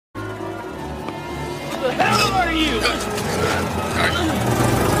are you?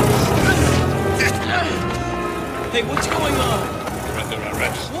 Hey, what's going on? We're under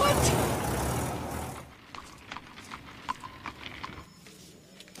arrest. What?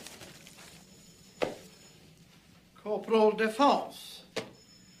 Corporal Defense.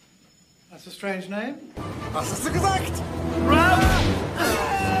 That's a strange name. Was hast du gesagt? Run!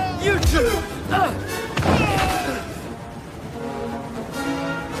 You two!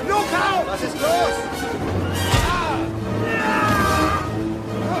 Luca! Was ist los?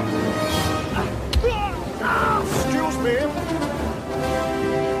 Excuse me.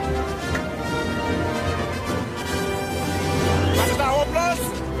 Was ist da oben los?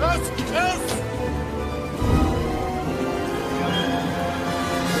 Was ist?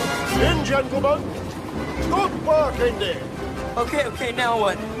 In, gentlemen. Good work indeed. Okay, now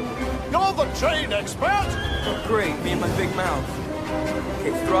what? You're the train expert. Oh, great, me and my big mouth.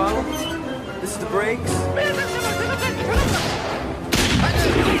 Okay, throttle. This is the brakes.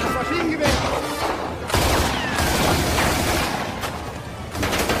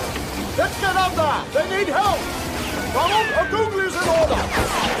 Let's get up there! They need help! Ronald, a Google is in order!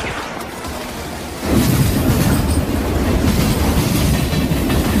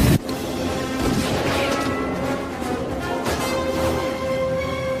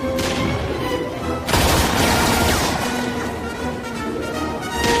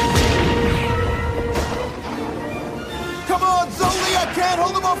 Come on, Zoli! I can't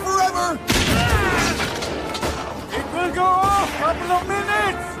hold them off forever! It will go off! Couple of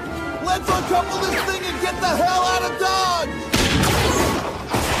minutes! Let's uncouple this thing and get the hell out of Dodge!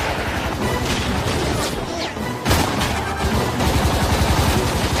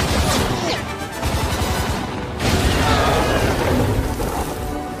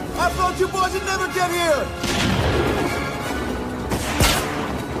 I thought you boys would never get here!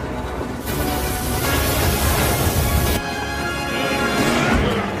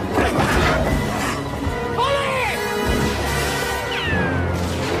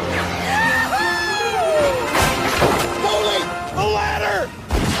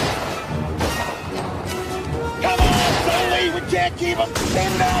 Can't keep them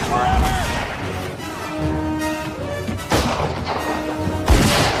pinned down forever!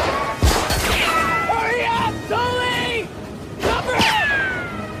 Hurry up, Sully! Cover him!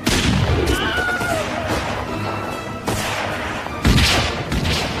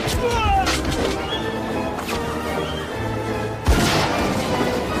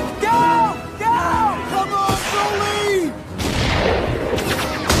 Go! Go! Come on, Sully!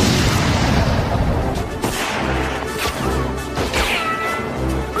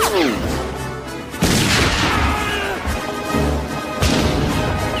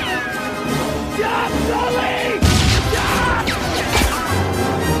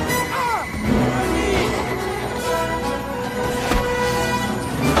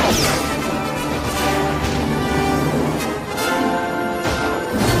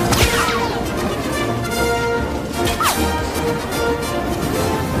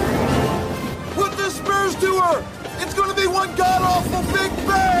 Put the spurs to her! It's gonna be one god-awful big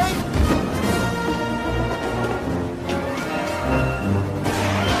bang!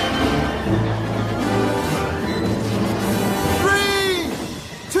 Three,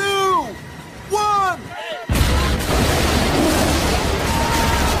 two, one!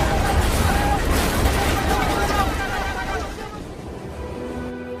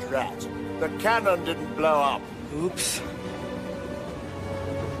 Drat. The cannon didn't blow up. Oops.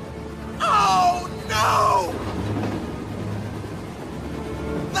 Oh, no!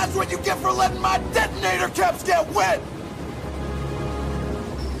 That's what you get for letting my detonator caps get wet!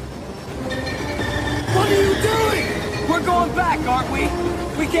 What are you doing? We're going back, aren't we?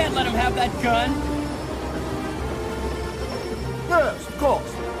 We can't let him have that gun. Yes, of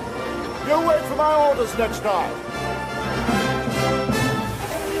course. You wait for my orders next time.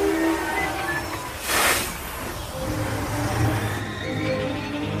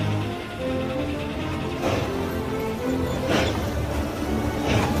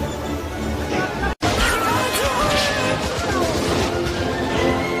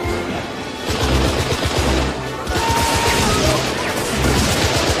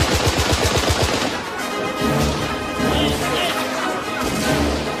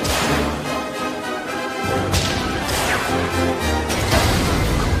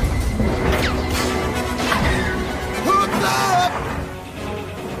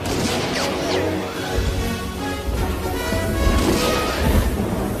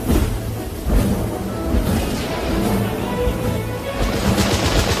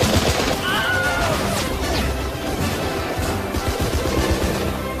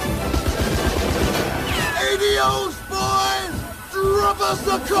 Give us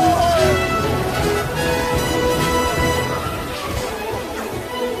the coin!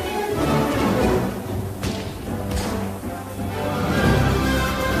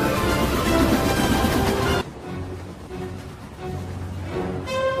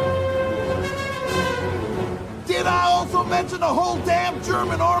 Did I also mention the whole damn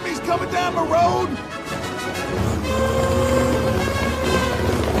German army's coming down the road?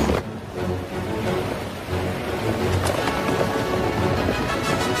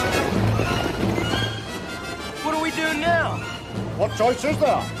 What do we do now? What choice is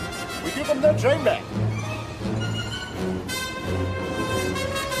there? We give them their train back.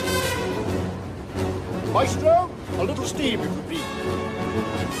 Maestro, a little steam if you please.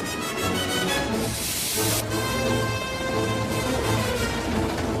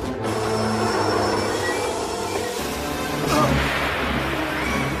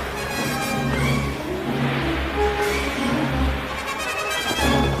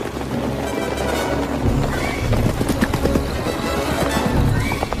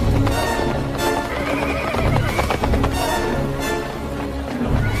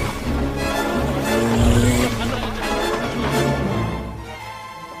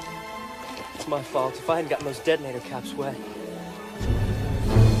 It's my fault if I hadn't gotten those detonator caps wet.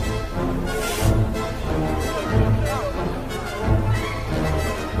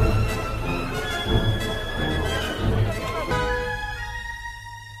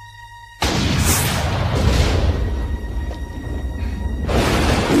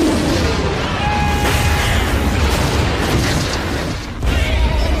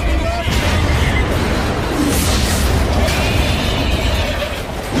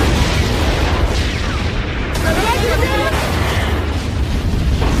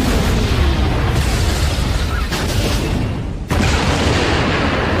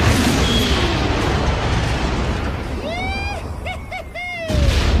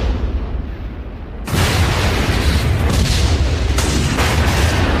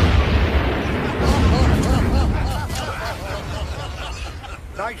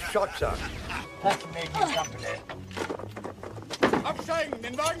 Nice shot, sir. That made you company. Absteigen,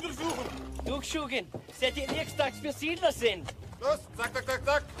 den Wagen durchsuchen! Durchschugen! Seid ihr nichts, dass wir Siedler sind? Los, zack, zack, zack,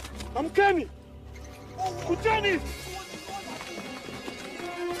 zack! I'm Kenny! Oh, Jenny!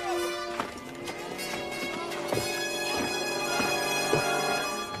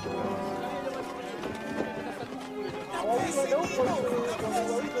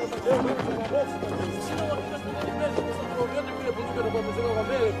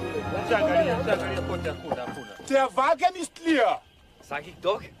 Der Wagen ist leer! Sag ich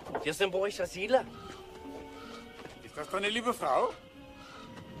doch, wir sind bei euch als Siedler. Ist das deine liebe Frau?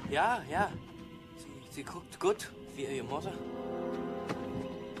 Ja, ja. Sie guckt gut, wie ihre Mutter.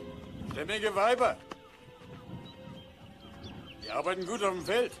 Stämmige Weiber. Die arbeiten gut auf dem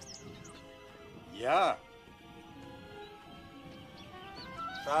Feld. Ja.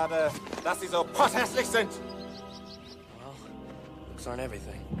 Schade, dass sie so potthässlich sind. Well, looks aren't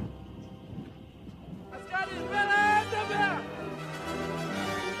everything.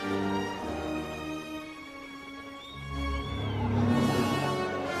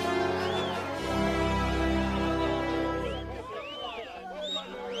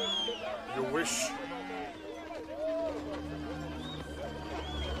 You wish.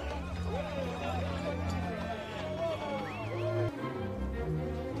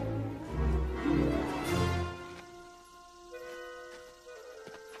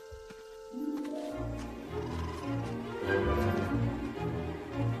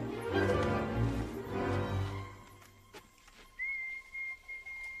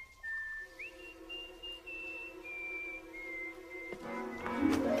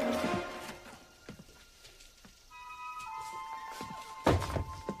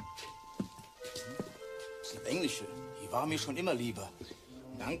 Englische, die war mir schon immer lieber.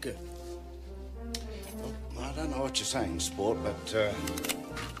 Danke. Well, I don't know what you're saying, sport, but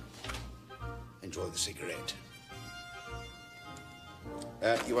enjoy the cigarette.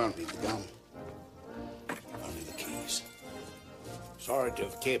 You won't need the gun. Only the keys. Sorry to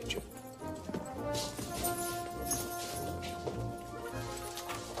have kept you.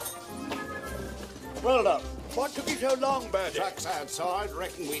 Well done. What took you so long, Birdie? Truck's outside.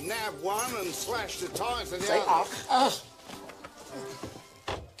 Reckon we nabbed one and slashed the tires of the Say other. up.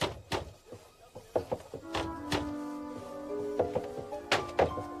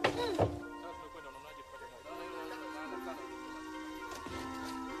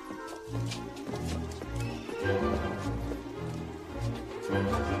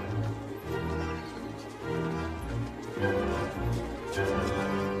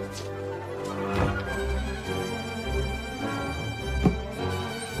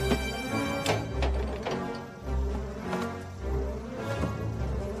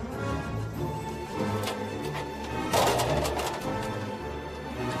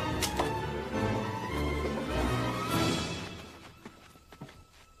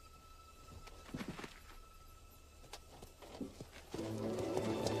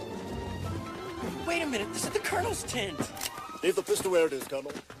 minute, this is the Colonel's tent. Leave the pistol where it is,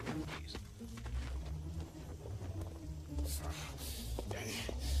 Colonel.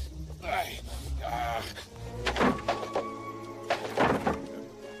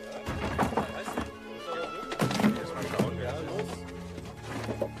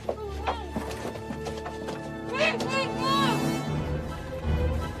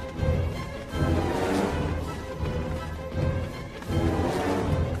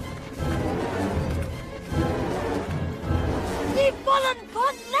 Die Bullen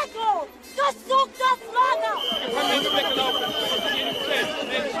von Lecko! Das sucht das Lager!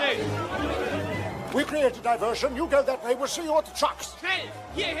 We create a diversion. You go that way. We'll see you at the trucks. Schnell,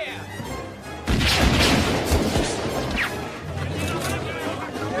 hierher!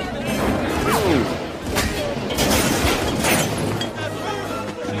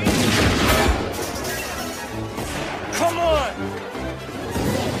 Come on!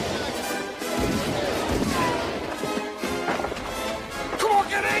 Come on,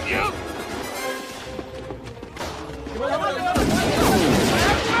 get in, you!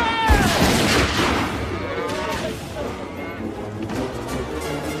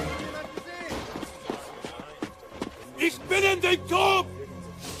 Ich bin in den Turm!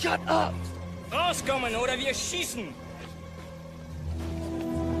 Shut up! Rauskommen oder wir schießen!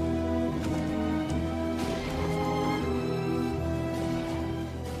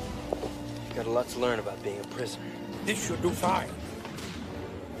 Got a lot to learn about being a prisoner. This should do fine.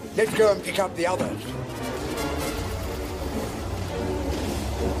 Let's go and pick up the others.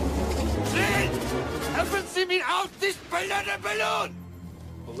 Sehen! Helfen Sie mir aus, this balloon!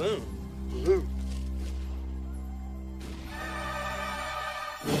 Balloon?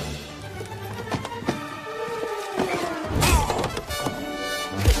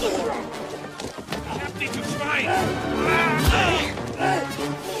 Ich hab dich, du Schwein!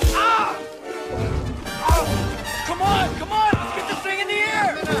 Come on! Come on! Let's get this thing in the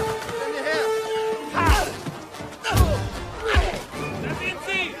air! Da sind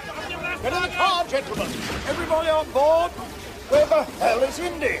Sie! Auf dem Get in the car, gentlemen. Everybody on board. Where the hell is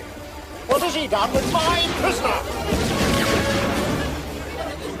Indy? What has he done with my prisoner?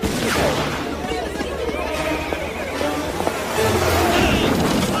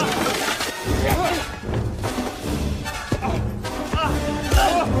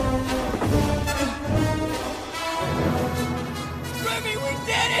 Remy, we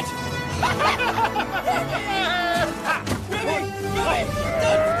did it! Remy!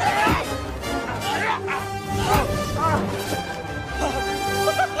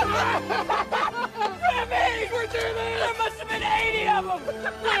 Remy! We're doing it! There must have been 80 of them!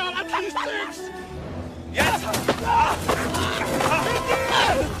 Well, at least 6! Yes!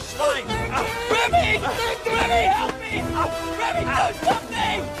 Schwein! Remy! Remy, help me! Remy, do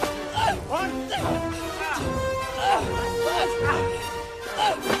something!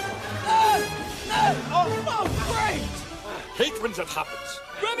 Oh, great! Hate when that happens.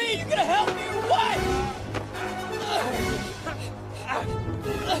 Remy, you gonna help me or what?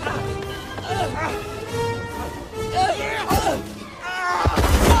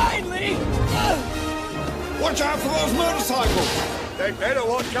 Finally! Watch out for those motorcycles! They better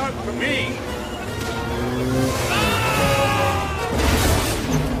watch out for me.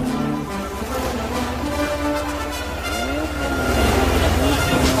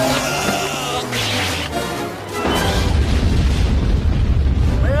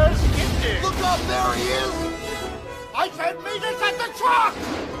 Where's Indy? Look up, there he is! I said meet us at the truck!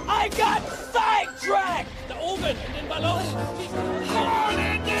 I got sidetracked! Da oben, in den Ballon! Come on,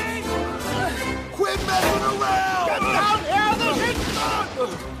 Indy! Quit messing around! Get down here, this is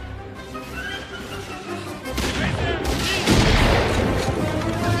good!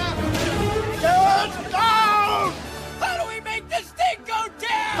 Get down! How do we make this thing go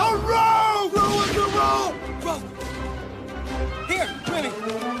down? A row! Row in the row! Bro. Here, Remy.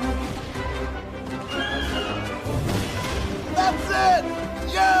 That's it!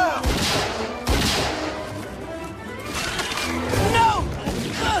 Yeah! No!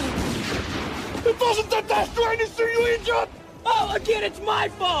 It wasn't the death train to see you injured! Oh, again, it's my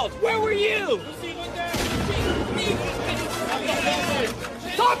fault! Where were you?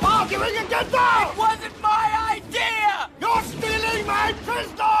 Stop arguing and get down! It wasn't my idea! You're stealing my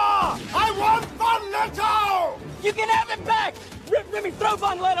prisoner! I want Von Leto! You can have it back! Remy, throw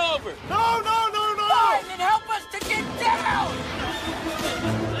Von Leto over! No, no, no, no! Fine, then help us to get down!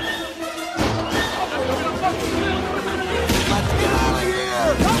 Let's get out of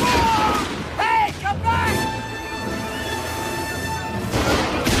here! Come on! Hey, come back!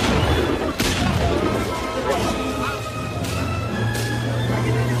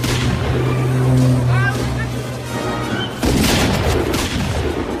 Ah!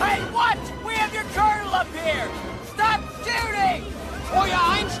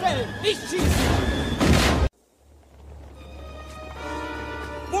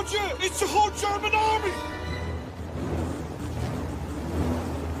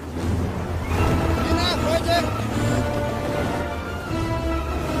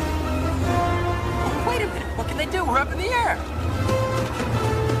 We're up in the air.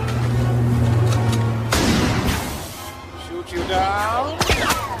 Shoot you down.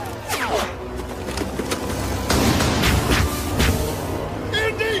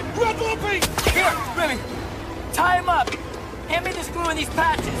 Indy, we're looping. Here, Remy, tie him up. Hand me this glue and these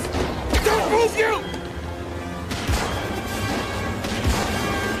patches. Don't move, you!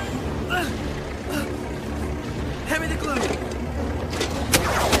 Hand me the glue.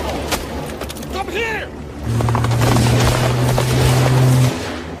 Come here!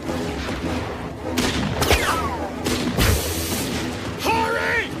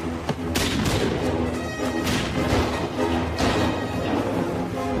 Hurry!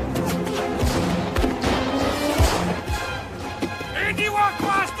 Andy, walk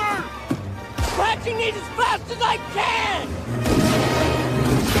faster! Patching these as fast as I can!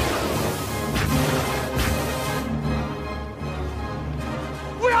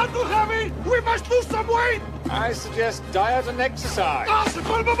 We are too heavy! We must lose some weight! I suggest diet and exercise. Ah, c'est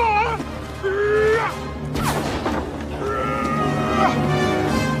pas le moment, hein?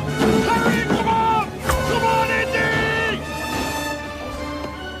 Hurry, come on! Come on, Indy!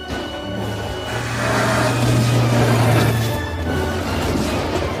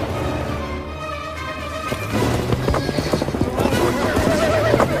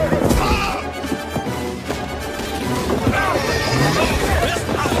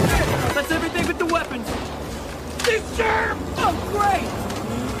 That's everything but the weapons. This germ! Oh, great!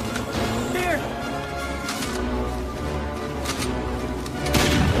 Here.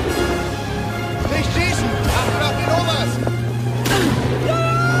 Nicht schießen! Achten auf den Oberst!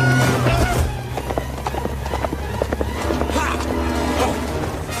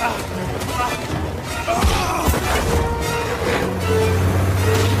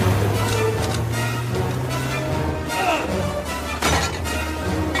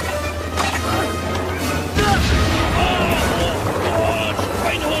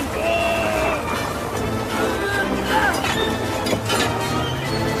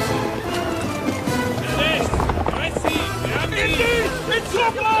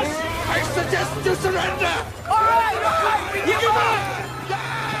 I suggest you surrender! All right! Give him up!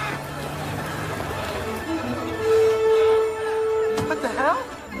 What the hell?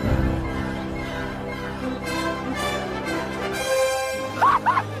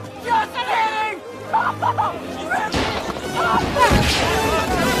 Jocelyn!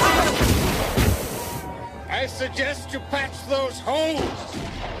 I suggest you patch those holes.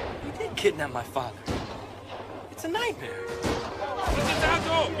 You did kidnap my father. It's a nightmare.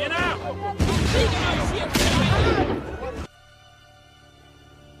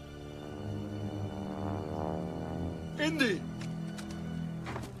 Indy!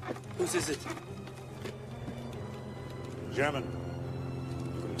 Whose is it? German.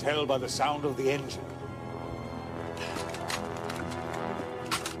 You can tell by the sound of the engine.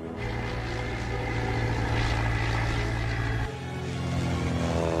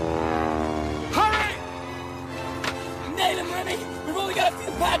 Hurry! Nail him, Remy! We've only got a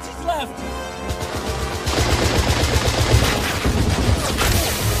few patches left!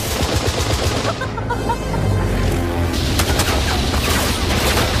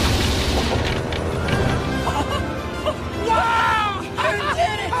 Wow! You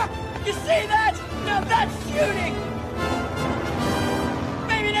did it! You see that? Now that's shooting!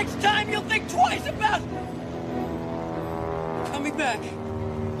 Maybe next time you'll think twice about coming back.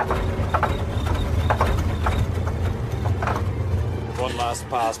 One last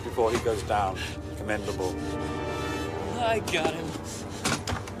pass before he goes down. Commendable. I got him.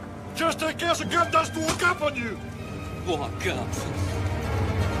 Just in case a gun does walk up on you! Walk up.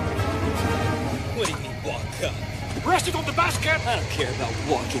 What do you mean, walk up? Rest it on the basket! I don't care about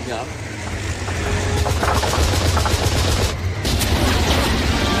walking up.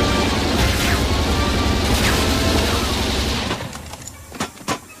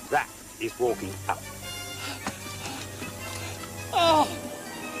 That is walking up. Oh!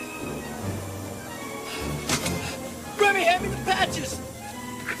 Remy, hand me the patches!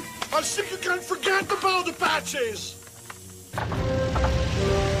 I think you can forget about the patches!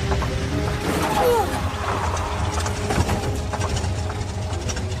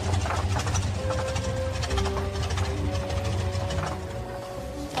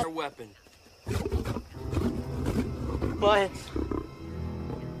 Our weapon. What?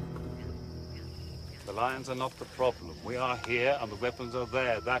 The lions are not the problem. We are here and the weapons are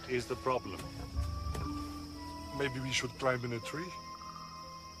there. That is the problem. Maybe we should climb in a tree?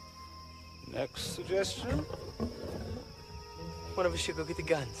 Next suggestion? One of us should go get the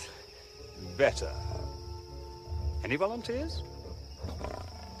guns.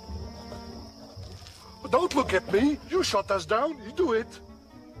 Don't look at me. You shot us down. You do it.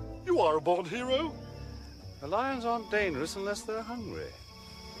 You are a born hero. The lions aren't dangerous unless they're hungry.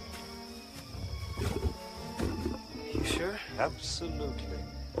 You sure? Absolutely.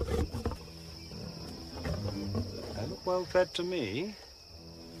 They look well fed to me.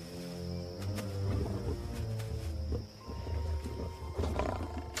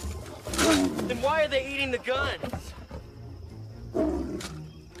 Then why are they eating the guns?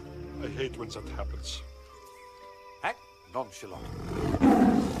 I hate when that happens. Act nonchalant.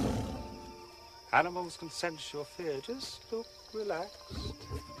 Animals can sense your fear. Just look relaxed.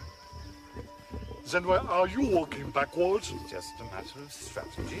 Then why are you walking backwards? It's just a matter of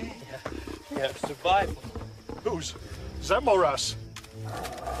strategy. Yeah, survival. Who's? Them or us?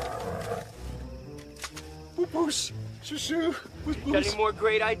 Boos, shoo, Got any more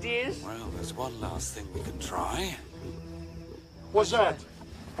great ideas? Well, there's one last thing we can try. What's that?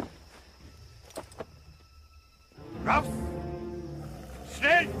 Rauf!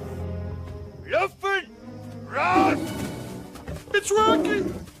 Schnell! Laufen! Raus! It's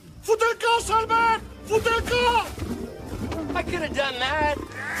working! Futelka, Salman! Futelka! I could have done that.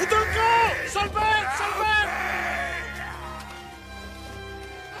 Futelka! Salman! Salman!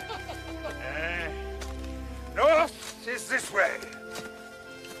 North is this way.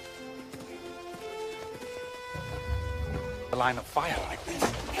 A line of fire like this.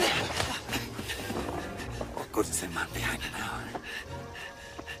 What good is there man behind it now?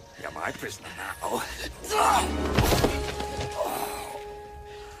 You're my prisoner now.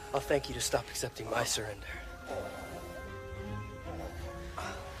 I'll thank you to stop accepting my surrender.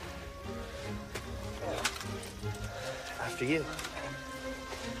 After you.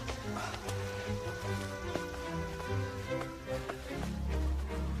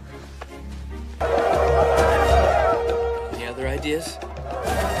 Any other ideas?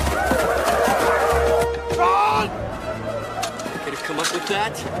 Run! Could have come up with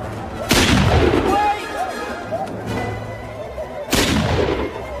that?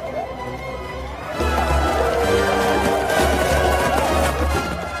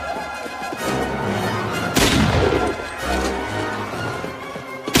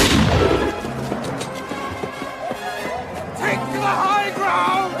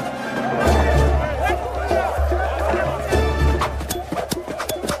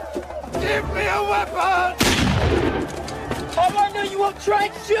 Try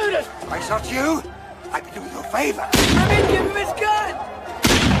and shoot us! If I shot you, I'd be doing you a favor. I mean, give him his gun!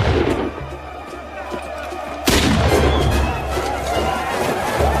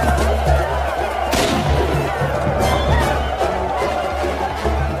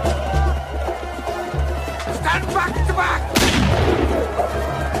 Stand back to back!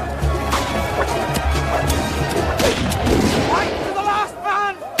 Fight to the last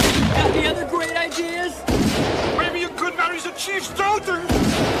man! Got any other great ideas? Maybe you could marry the chief's daughter!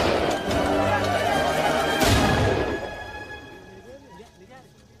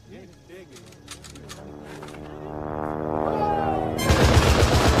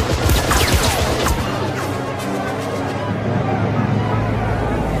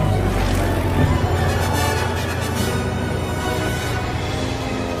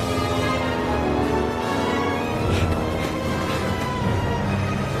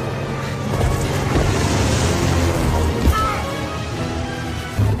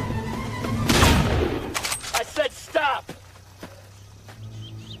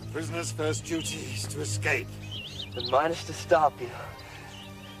 Prisoner's first duty is to escape. Then mine is to stop you.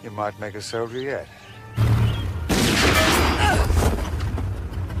 You might make a soldier yet.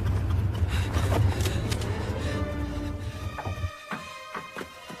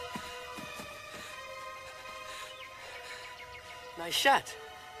 Nice shot.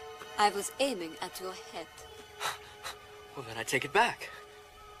 I was aiming at your head. Well, then I take it back.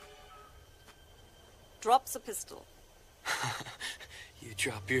 Drop the pistol. You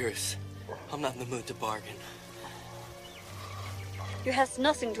drop yours. I'm not in the mood to bargain. You have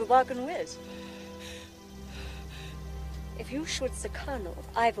nothing to bargain with. If you shoot the colonel,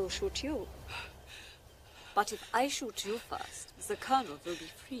 I will shoot you. But if I shoot you first, the colonel will be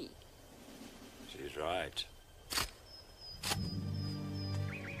free. She's right.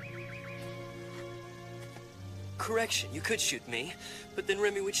 Correction, you could shoot me, but then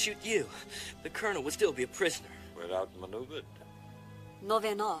Remy would shoot you. The colonel would still be a prisoner. We're outmaneuvered. No,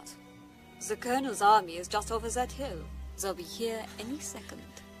 we're not. The colonel's army is just over that hill. They'll be here any second.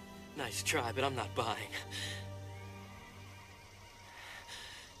 Nice try, but I'm not buying.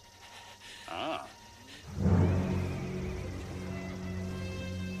 Ah.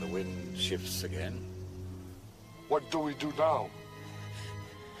 The wind shifts again. What do we do now?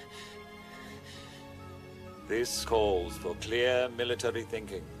 This calls for clear military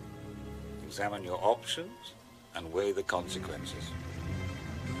thinking. Examine your options and weigh the consequences.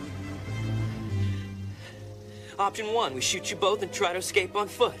 Option 1, we shoot you both and try to escape on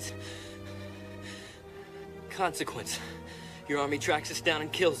foot. Consequence, your army tracks us down and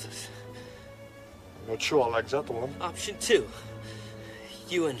kills us. Not sure I like that one. Option 2,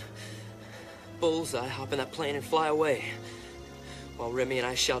 you and Bullseye hop in that plane and fly away, while Remy and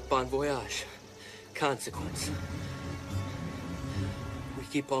I shout bon voyage. Consequence, we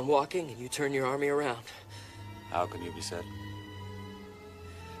keep on walking and you turn your army around. How can you be certain?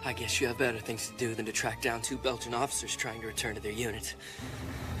 I guess you have better things to do than to track down 2 Belgian officers trying to return to their unit.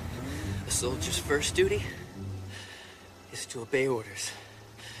 A soldier's first duty is to obey orders.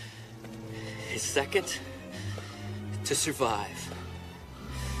 His second, to survive.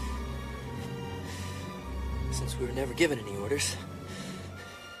 Since we were never given any orders,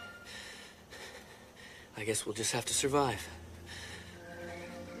 I guess we'll just have to survive.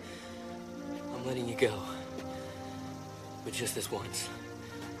 I'm letting you go. But just this once.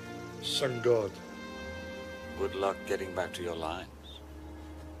 Thank God. Good luck getting back to your lines.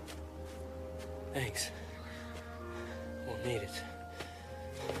 Thanks. Won't need it.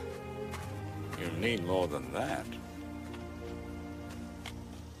 You'll need more than that.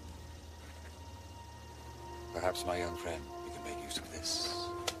 Perhaps, my young friend, we can make use of this.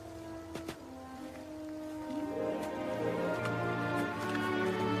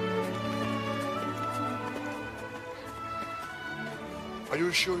 Are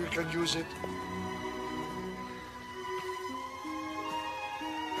you sure you can use it?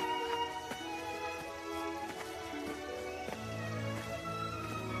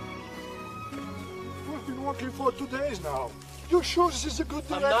 We've been working for 2 days now. You sure this is a good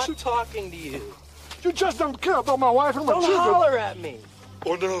direction? I'm not talking to you. You just don't care about my wife and my Don't children. holler at me.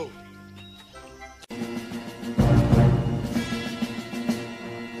 Oh no.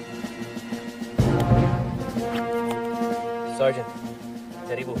 Sergeant,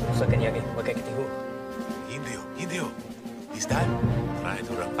 Seribu, sa kanya magkakitiho. Indio. Is that? Try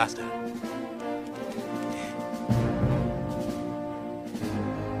to run faster.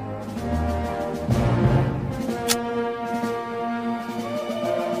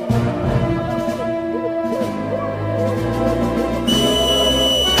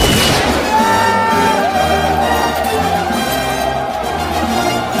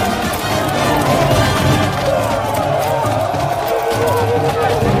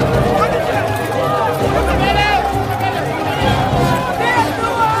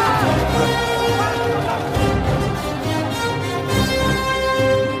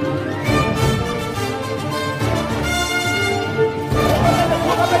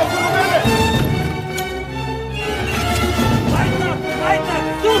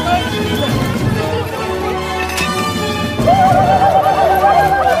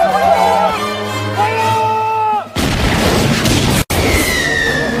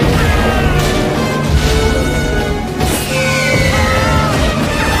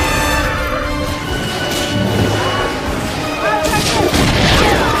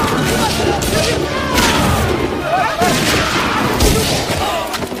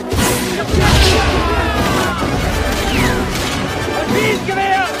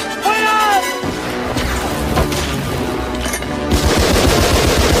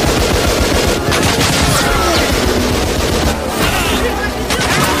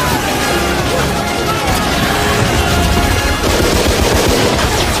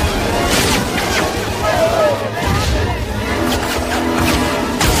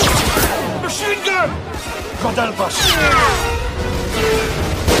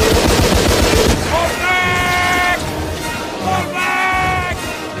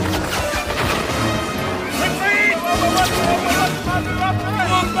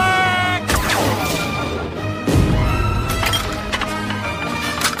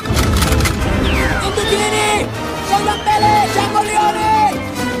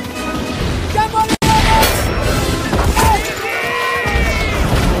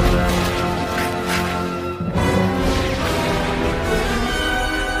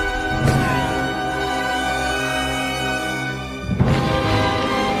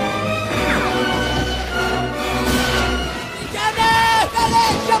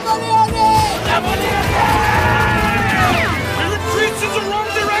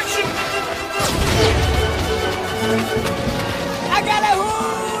 I got it!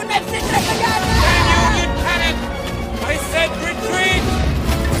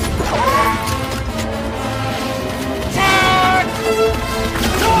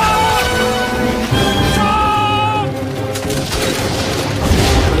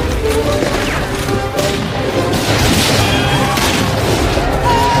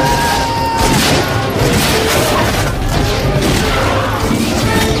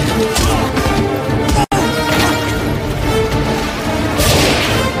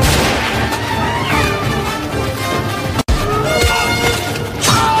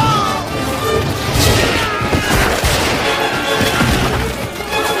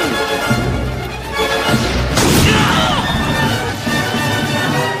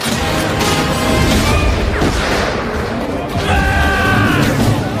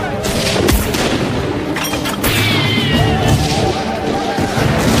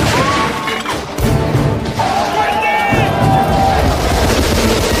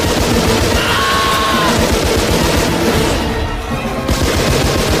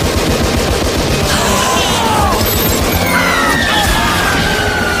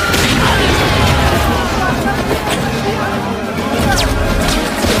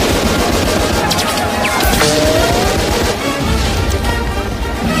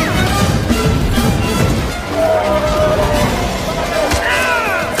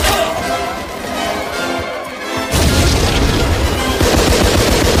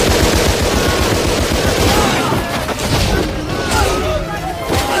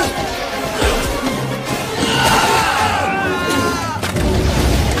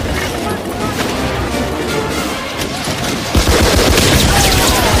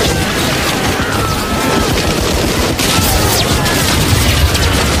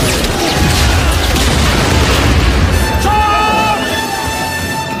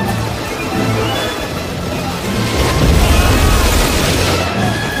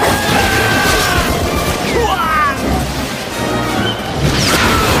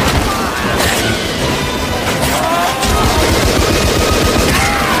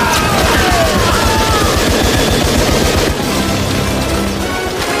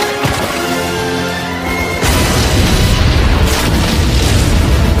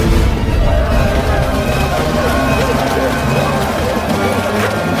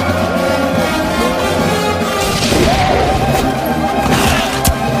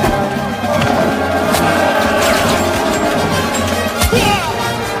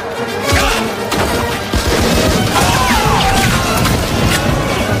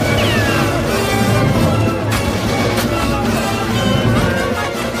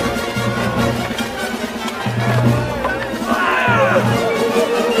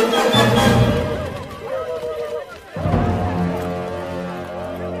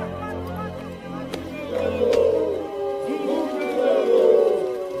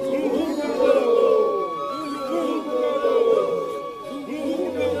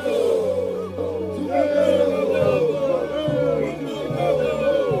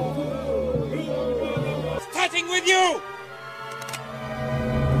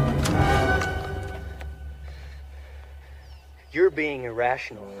 being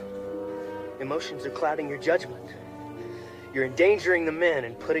irrational. Emotions are clouding your judgment. You're endangering the men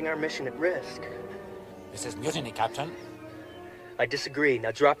and putting our mission at risk. This is mutiny, Captain. I disagree.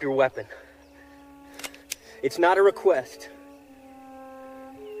 Now drop your weapon. It's not a request.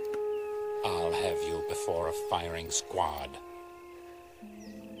 I'll have you before a firing squad.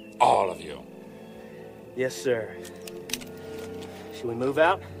 All of you. Yes, sir. Should we move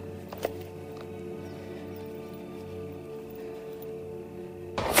out?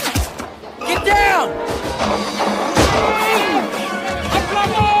 Get down!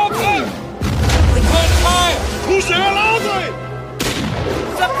 Return fire! Who's the hell are they?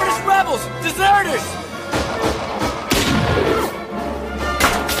 Separatist rebels! Deserters!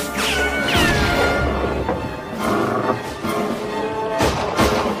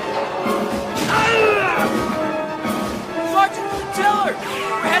 Sergeant, Tiller!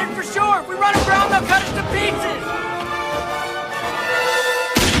 We're headed for shore! If we run aground, they'll cut us to pieces!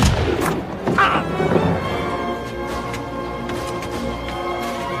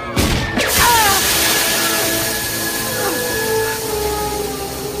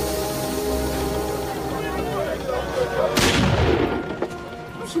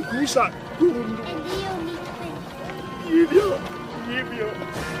 Scusa. Io.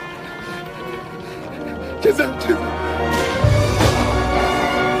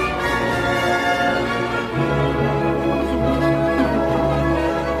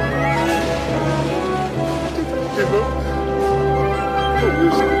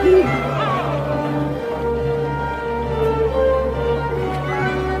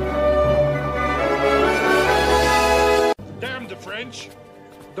 Damn the French.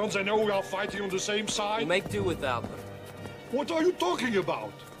 Don't they know we are fighting on the same side? We'll make do without them. What are you talking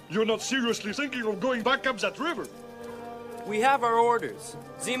about? You're not seriously thinking of going back up that river? We have our orders.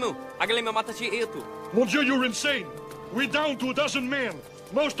 Zimu, agalima matachi itu. Mon Dieu, you're insane. We're down to 12 men.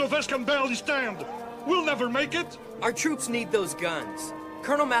 Most of us can barely stand. We'll never make it. Our troops need those guns.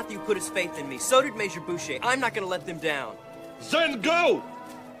 Colonel Matthew put his faith in me. So did Major Boucher. I'm not gonna let them down. Then go!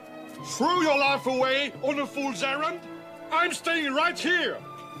 Throw your life away on a fool's errand? I'm staying right here.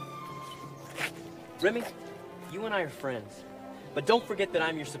 Remy, you and I are friends. But don't forget that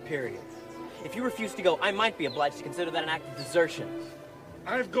I'm your superior. If you refuse to go, I might be obliged to consider that an act of desertion.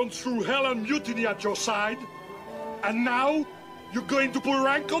 I've gone through hell and mutiny at your side. And now, you're going to pull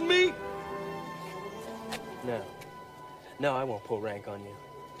rank on me? No. No, I won't pull rank on you.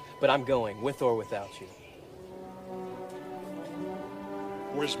 But I'm going, with or without you.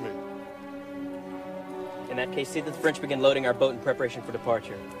 With me. In that case, see that the French begin loading our boat in preparation for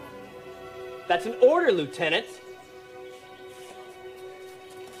departure. That's an order, Lieutenant!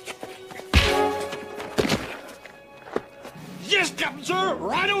 Yes, Captain, sir!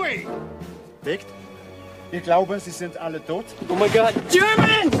 Right away! Dick, ich glaube, sie sind alle tot. Oh my God,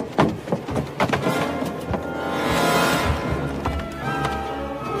 Germans!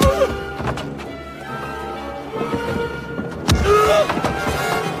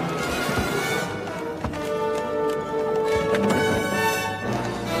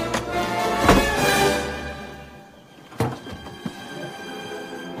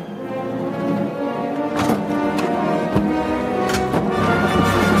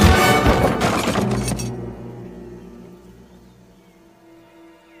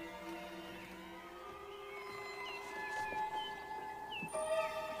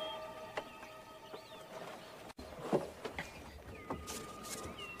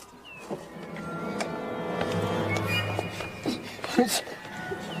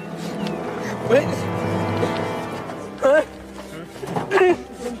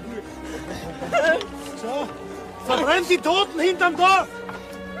 So, verbrennt die Toten hinterm Dorf!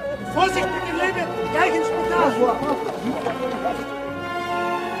 Vorsicht mit dem Leben! Gleich ins Spital!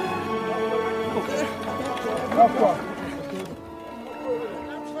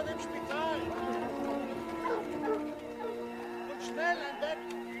 Angst vor dem Spital! Und schnell ein Bett!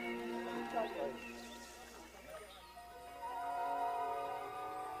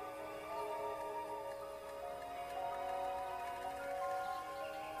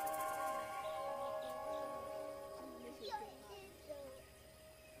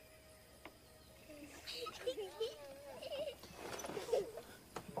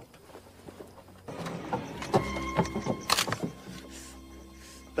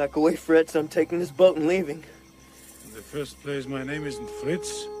 Back away, Fritz. I'm taking this boat and leaving. In the first place, my name isn't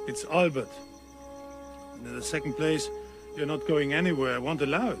Fritz, it's Albert. And in the second place, you're not going anywhere. I won't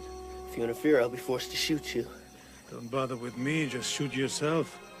allow it. If you interfere, I'll be forced to shoot you. Don't bother with me, just shoot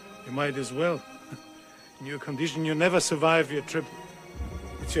yourself. You might as well. In your condition, you never survive your trip.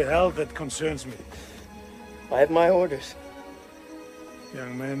 It's your health that concerns me. I have my orders.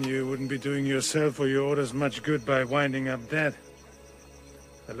 Young man, you wouldn't be doing yourself or your orders much good by winding up dead.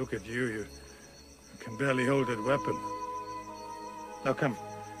 I look at you, you can barely hold that weapon. Now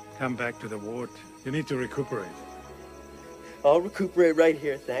come back to the ward. You need to recuperate. I'll recuperate right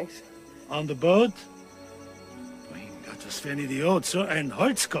here, thanks. On the boat? Das ist wenn die Ort, so ein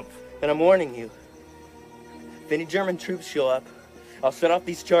Holzkopf. And I'm warning you. If any German troops show up, I'll set off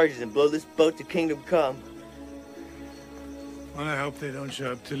these charges and blow this boat to Kingdom Come. Well, I hope they don't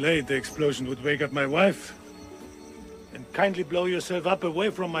show up too late. The explosion would wake up my wife. And kindly blow yourself up away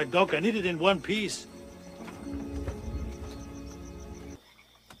from my dock. I need it in one piece.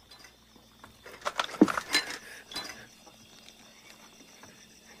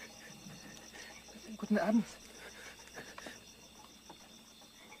 Guten Abend.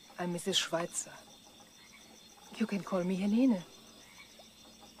 I'm Mrs. Schweitzer. You can call me Helene.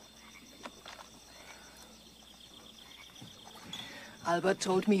 Albert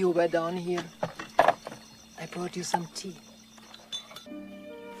told me you were down here. I brought you some tea.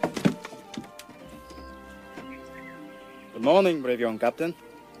 Good morning, brave young captain.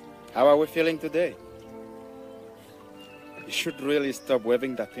 How are we feeling today? You should really stop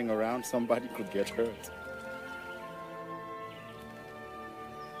waving that thing around. Somebody could get hurt.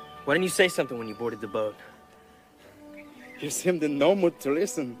 Why didn't you say something when you boarded the boat? You seemed in no mood to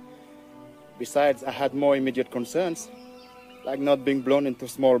listen. Besides, I had more immediate concerns, like not being blown into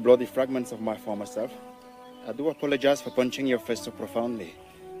small bloody fragments of my former self. I do apologize for punching your face so profoundly.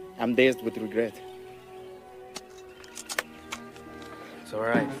 I'm dazed with regret. It's all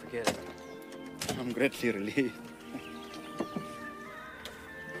right, forget it. I'm greatly relieved.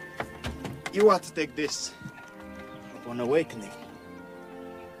 You ought to take this. Upon awakening.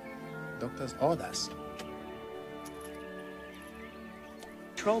 Doctor's orders.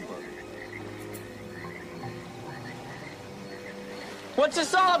 Patrol boat. What's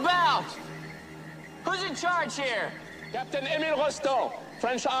this all about? Who's in charge here? Captain Emile Rostand,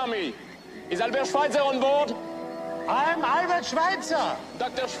 French Army. Is Albert Schweitzer on board? I'm Albert Schweitzer.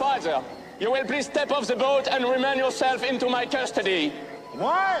 Dr. Schweitzer, you will please step off the boat and remand yourself into my custody.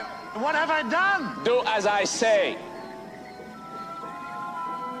 What? What have I done? Do as I say.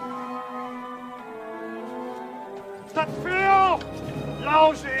 That feel!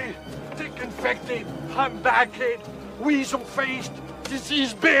 Lousy, dick-infected, ham-backed, weasel-faced,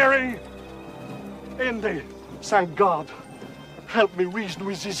 disease-bearing. Indy, thank God. Help me reason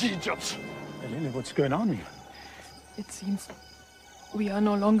with these idiots. Helene, what's going on here? It seems we are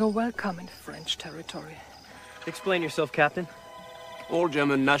no longer welcome in French territory. Explain yourself, Captain. All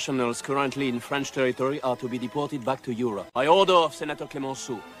German nationals currently in French territory are to be deported back to Europe by order of Senator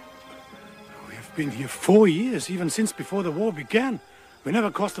Clemenceau. We have been here 4 years, even since before the war began. We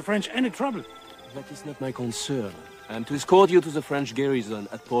never caused the French any trouble. That is not my concern. I am to escort you to the French garrison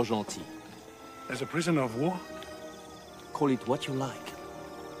at Port-Gentil. As a prisoner of war? Call it what you like.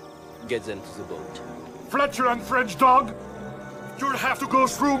 Get them to the boat. Flatulent French dog! You'll have to go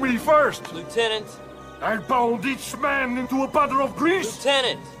through me first! Lieutenant! I'll bound each man into a puddle of grease!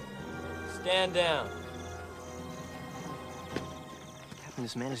 Lieutenant! Stand down. Captain,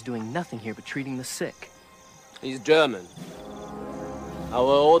 this man is doing nothing here but treating the sick. He's German. Our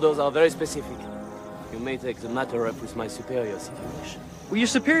orders are very specific. You may take the matter up with my superiors if you wish. Well, your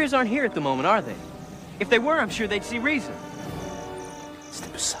superiors aren't here at the moment, are they? If they were, I'm sure they'd see reason.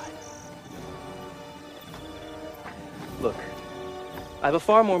 Step aside. Look, I have a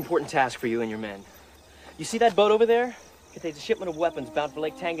far more important task for you and your men. You see that boat over there? It contains a shipment of weapons bound for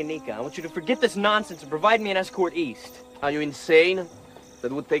Lake Tanganyika. I want you to forget this nonsense and provide me an escort east. Are you insane?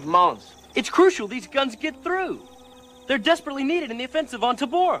 That would take months. It's crucial these guns get through. They're desperately needed in the offensive on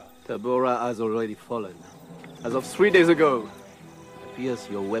Tabora. Tabora has already fallen. As of 3 days ago, it appears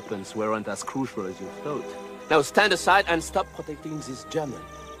your weapons weren't as crucial as you thought. Now stand aside and stop protecting this German,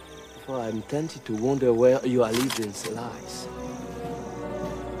 for I'm tempted to wonder where your allegiance lies.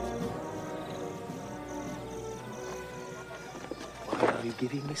 Why are you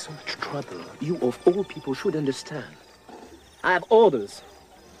giving me so much trouble? You, of all people, should understand. I have orders.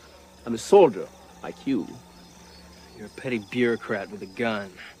 I'm a soldier, like you. You're a petty bureaucrat with a gun.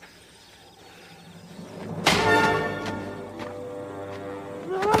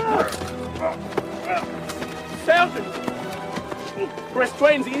 Sergeant!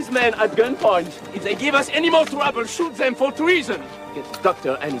 Restrain these men at gunpoint. If they give us any more trouble, shoot them for treason. Get the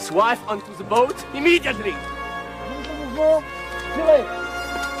doctor and his wife onto the boat immediately. No!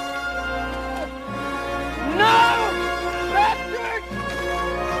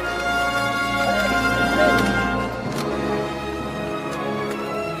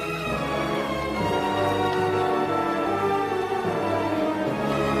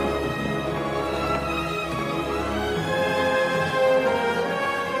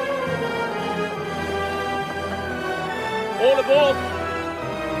 All aboard!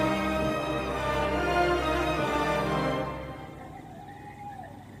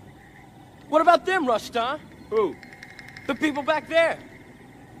 What about them, Rustar? Who? The people back there.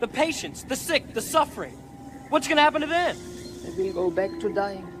 The patients, the sick, the suffering. What's gonna happen to them? They will go back to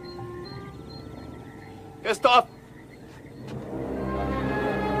dying. Christoph!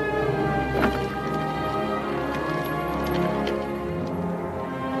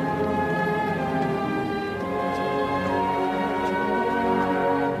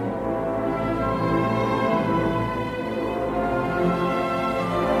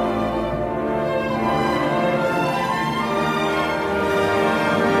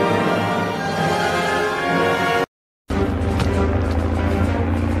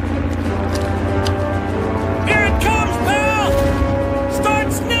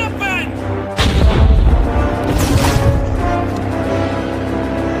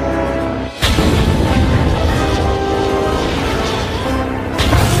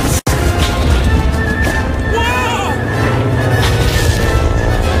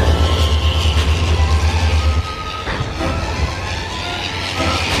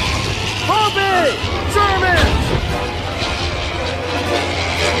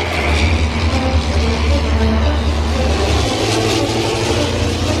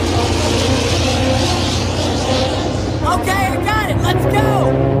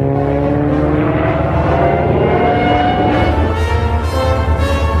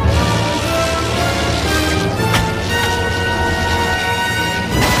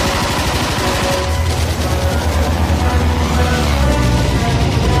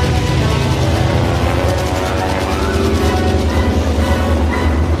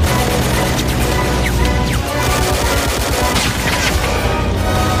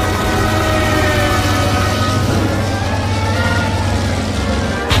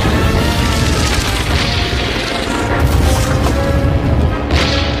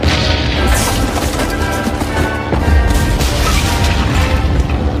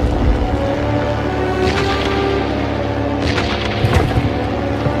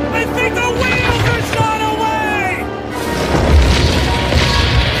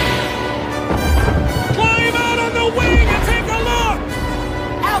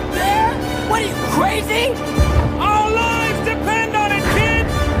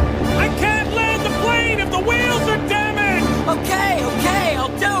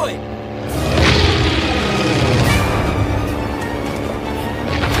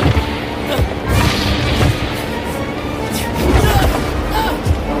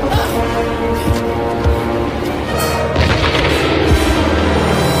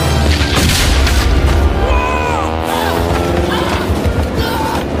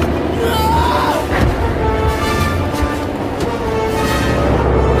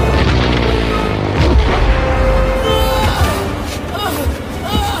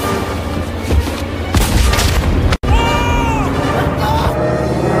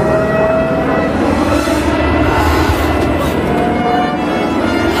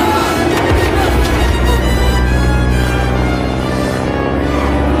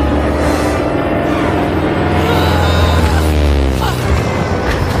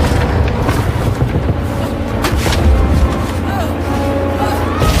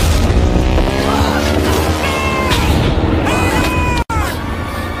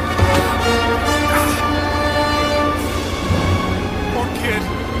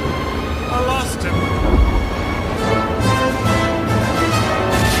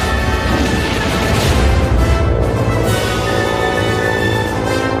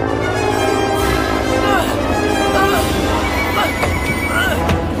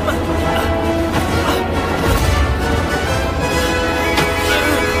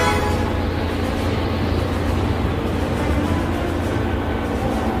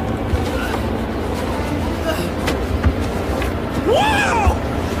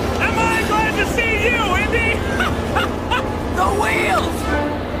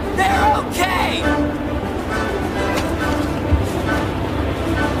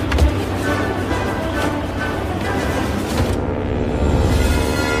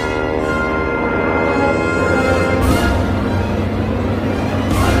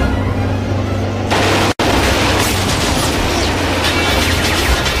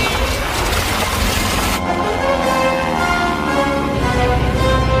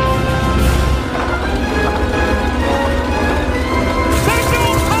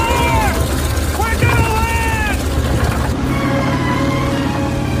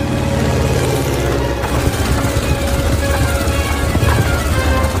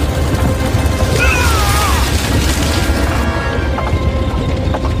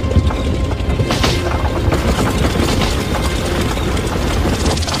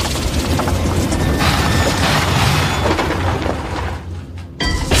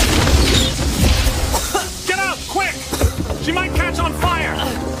 fire!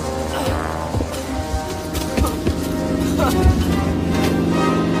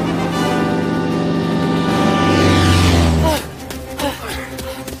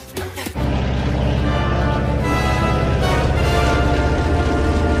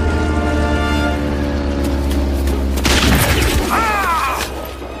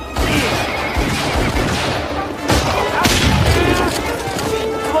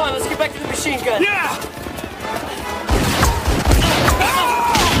 Come on, let's get back to the machine gun. Yeah!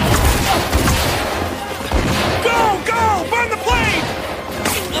 Go! Go! Burn the plane!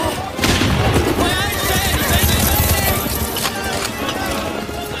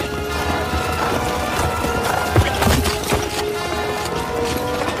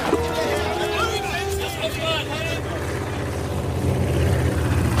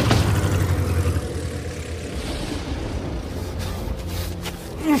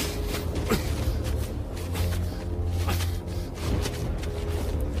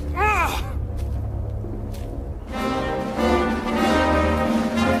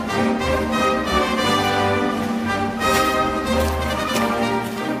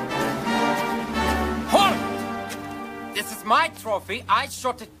 Halt! This is my trophy. I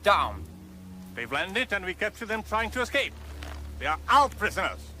shot it down. They've landed and we captured them trying to escape. They are our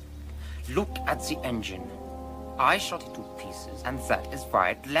prisoners. Look at the engine. I shot it to pieces, and that is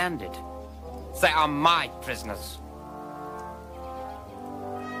why it landed. They are my prisoners.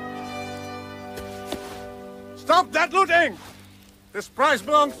 Stop that looting! This prize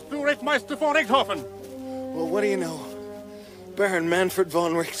belongs to Rittmeister von Richthofen. Well, what do you know? Baron Manfred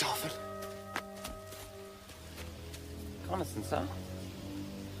von Richthofen. Reconnaissance, huh?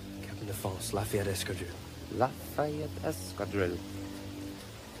 Captain de France, Lafayette Escadrille. Lafayette Escadrille.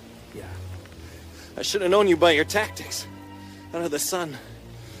 Yeah. I should have known you by your tactics. Under the sun.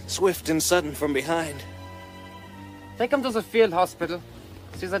 Swift and sudden from behind. Take him to the field hospital.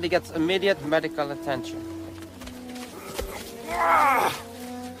 See that he gets immediate medical attention.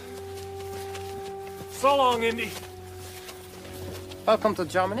 So long, Indy. Welcome to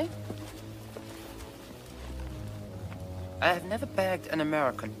Germany. I have never bagged an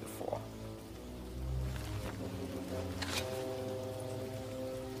American before.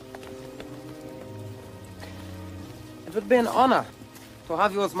 It would be an honor to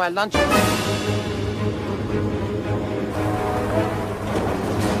have you as my lunch.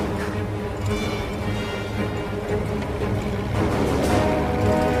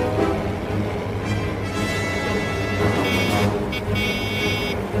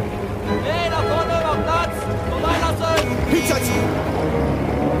 Hey, da vorne noch Platz! Vorbeilassen! Hinsetzen!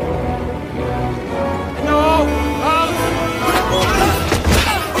 No!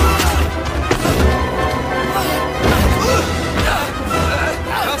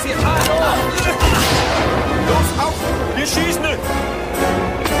 Lass hier fahren! Los, auf! Wir schießen!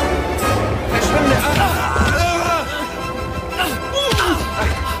 Verschwinde an!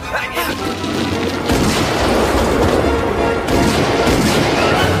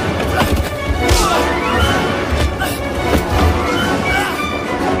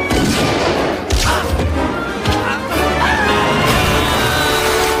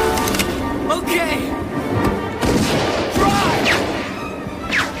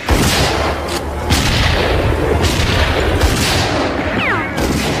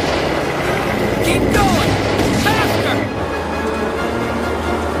 Keep going!